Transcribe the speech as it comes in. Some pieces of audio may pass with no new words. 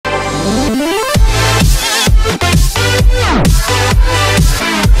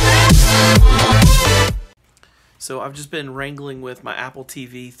So I've just been wrangling with my Apple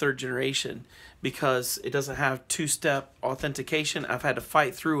TV 3rd generation because it doesn't have 2-step authentication. I've had to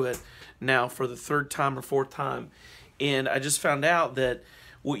fight through it now for the 3rd time or 4th time. And I just found out that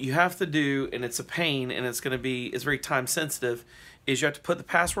what you have to do, and it's a pain, and it's very time sensitive, is you have to put the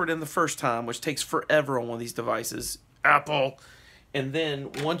password in the first time, which takes forever on one of these devices, Apple. And then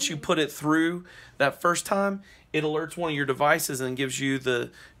once you put it through that first time, it alerts one of your devices and gives you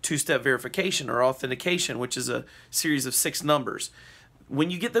the 2-step verification or authentication, which is a series of 6 numbers. When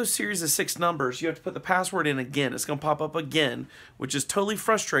you get those series of 6 numbers, you have to put the password in again. It's going to pop up again, which is totally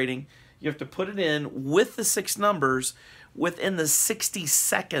frustrating. You have to put it in with the 6 numbers within the 60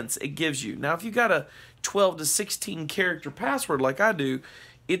 seconds it gives you. Now, if you got a 12 to 16 character password like I do,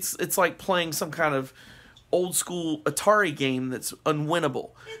 it's like playing some kind of old school Atari game that's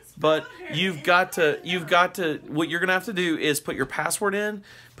unwinnable. But you've got to what you're gonna have to do is put your password in,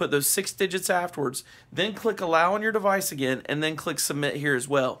 put those 6 digits afterwards, then click allow on your device again, and then click submit here as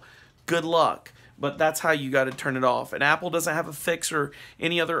well. Good luck. But that's how you got to turn it off. And Apple doesn't have a fix or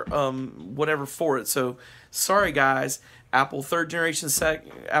any other whatever for it. So sorry guys, Apple 3rd generation,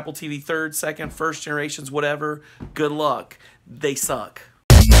 Apple TV 3rd, 2nd, 1st generations, whatever. Good luck. They suck.